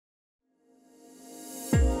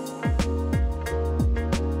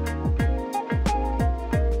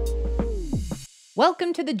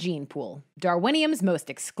Welcome to the gene pool, Darwinium's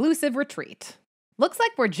most exclusive retreat. Looks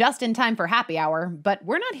like we're just in time for happy hour, but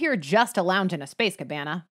we're not here just to lounge in a space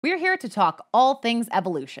cabana. We're here to talk all things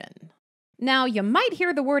evolution. Now, you might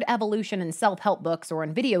hear the word evolution in self-help books or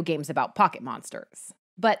in video games about pocket monsters.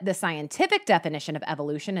 But the scientific definition of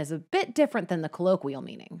evolution is a bit different than the colloquial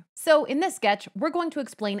meaning. So in this sketch, we're going to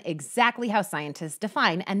explain exactly how scientists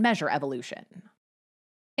define and measure evolution.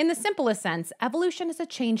 In the simplest sense, evolution is a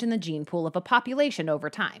change in the gene pool of a population over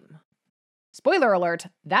time. Spoiler alert,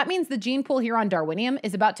 that means the gene pool here on Darwinium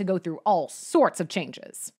is about to go through all sorts of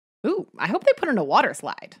changes. Ooh, I hope they put in a water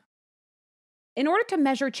slide. In order to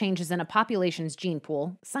measure changes in a population's gene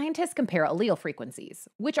pool, scientists compare allele frequencies,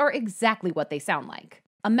 which are exactly what they sound like,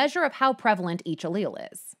 a measure of how prevalent each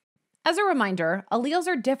allele is. As a reminder, alleles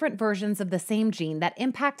are different versions of the same gene that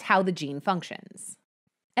impact how the gene functions.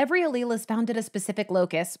 Every allele is found at a specific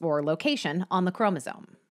locus, or location, on the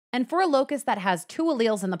chromosome. And for a locus that has two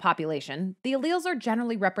alleles in the population, the alleles are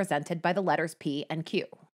generally represented by the letters P and Q.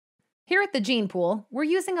 Here at the gene pool, we're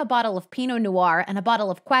using a bottle of Pinot Noir and a bottle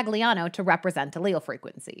of Quagliano to represent allele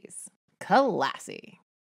frequencies. Classy.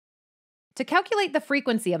 To calculate the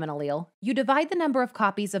frequency of an allele, you divide the number of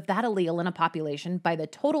copies of that allele in a population by the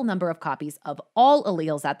total number of copies of all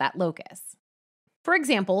alleles at that locus. For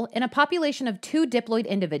example, in a population of two diploid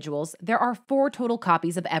individuals, there are 4 total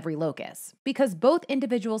copies of every locus, because both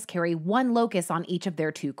individuals carry one locus on each of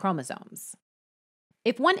their 2 chromosomes.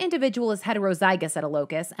 If one individual is heterozygous at a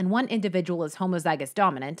locus and one individual is homozygous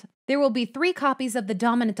dominant, there will be 3 copies of the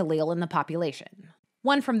dominant allele in the population,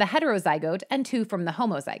 1 from the heterozygote and 2 from the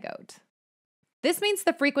homozygote. This means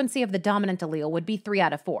the frequency of the dominant allele would be 3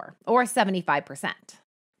 out of 4, or 75%.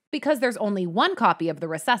 Because there's only 1 copy of the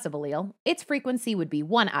recessive allele, its frequency would be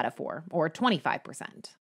 1 out of 4, or 25%.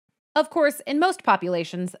 Of course, in most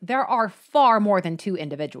populations, there are far more than 2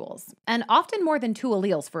 individuals, and often more than 2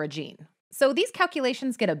 alleles for a gene. So these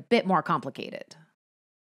calculations get a bit more complicated.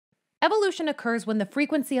 Evolution occurs when the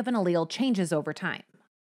frequency of an allele changes over time.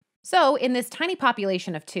 So, in this tiny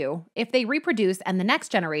population of 2, if they reproduce and the next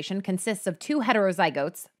generation consists of 2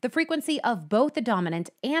 heterozygotes, the frequency of both the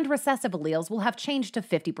dominant and recessive alleles will have changed to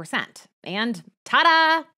 50%. And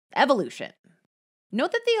ta-da! Evolution.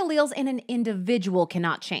 Note that the alleles in an individual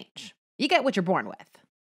cannot change. You get what you're born with.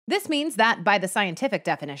 This means that, by the scientific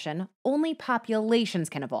definition, only populations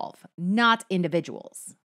can evolve, not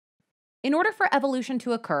individuals. In order for evolution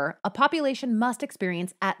to occur, a population must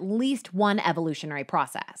experience at least one evolutionary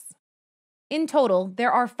process. In total,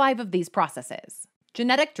 there are 5 of these processes: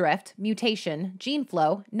 genetic drift, mutation, gene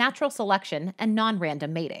flow, natural selection, and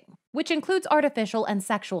non-random mating, which includes artificial and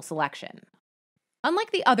sexual selection.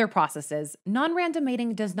 Unlike the other processes, non-random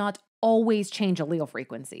mating does not always change allele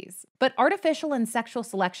frequencies, but artificial and sexual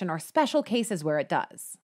selection are special cases where it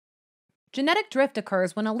does. Genetic drift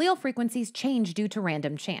occurs when allele frequencies change due to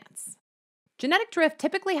random chance. Genetic drift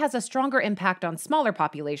typically has a stronger impact on smaller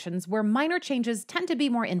populations where minor changes tend to be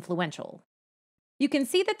more influential. You can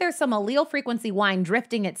see that there's some allele frequency wine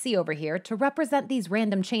drifting at sea over here to represent these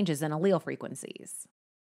random changes in allele frequencies.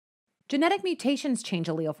 Genetic mutations change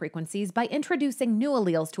allele frequencies by introducing new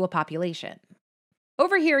alleles to a population.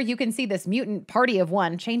 Over here, you can see this mutant party of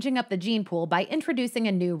one changing up the gene pool by introducing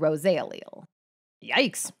a new rosé allele.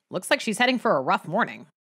 Yikes, looks like she's heading for a rough morning.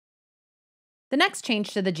 The next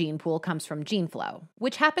change to the gene pool comes from gene flow,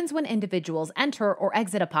 which happens when individuals enter or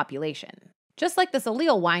exit a population, just like this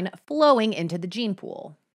allele wine flowing into the gene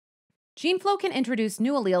pool. Gene flow can introduce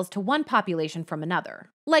new alleles to one population from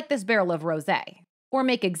another, like this barrel of rosé, or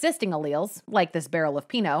make existing alleles, like this barrel of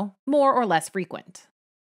Pinot, more or less frequent.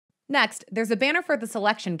 Next, there's a banner for the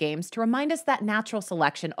selection games to remind us that natural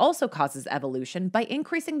selection also causes evolution by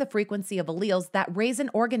increasing the frequency of alleles that raise an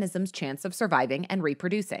organism's chance of surviving and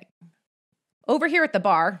reproducing. Over here at the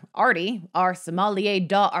bar, Artie, our sommelier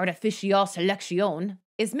d'artificial selection,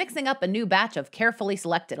 is mixing up a new batch of carefully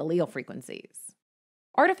selected allele frequencies.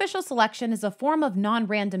 Artificial selection is a form of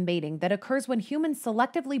non-random mating that occurs when humans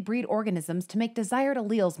selectively breed organisms to make desired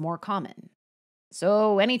alleles more common.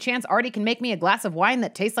 So, any chance Artie can make me a glass of wine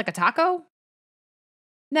that tastes like a taco?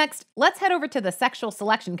 Next, let's head over to the sexual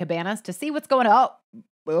selection cabanas to see what's going on.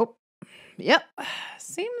 Oh, yep,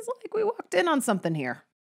 seems like we walked in on something here.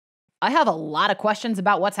 I have a lot of questions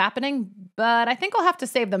about what's happening, but I think I'll have to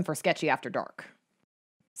save them for Sketchy After Dark.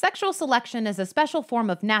 Sexual selection is a special form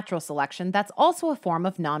of natural selection that's also a form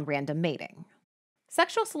of non-random mating.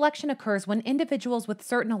 Sexual selection occurs when individuals with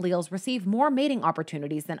certain alleles receive more mating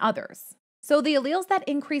opportunities than others. So the alleles that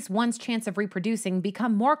increase one's chance of reproducing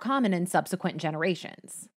become more common in subsequent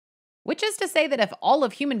generations. Which is to say that if all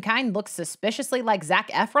of humankind looks suspiciously like Zac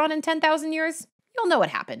Efron in 10,000 years, you'll know what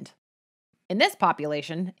happened. In this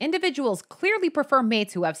population, individuals clearly prefer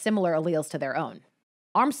mates who have similar alleles to their own.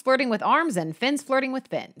 Arms flirting with arms and fins flirting with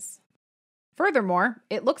fins. Furthermore,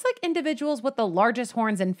 it looks like individuals with the largest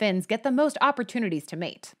horns and fins get the most opportunities to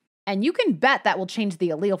mate. And you can bet that will change the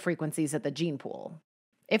allele frequencies at the gene pool.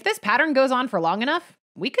 If this pattern goes on for long enough,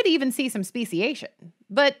 we could even see some speciation.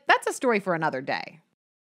 But that's a story for another day.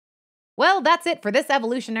 Well, that's it for this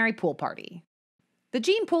evolutionary pool party. The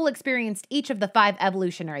gene pool experienced each of the 5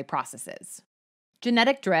 evolutionary processes: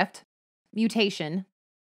 genetic drift, mutation,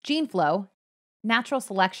 gene flow, natural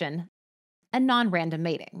selection, and non-random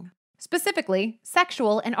mating. Specifically,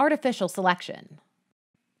 sexual and artificial selection.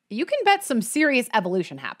 You can bet some serious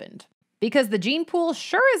evolution happened, because the gene pool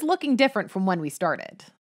sure is looking different from when we started.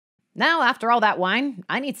 Now, after all that wine,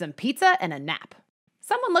 I need some pizza and a nap.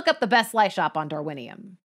 Someone look up the best slice shop on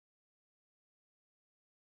Darwinium.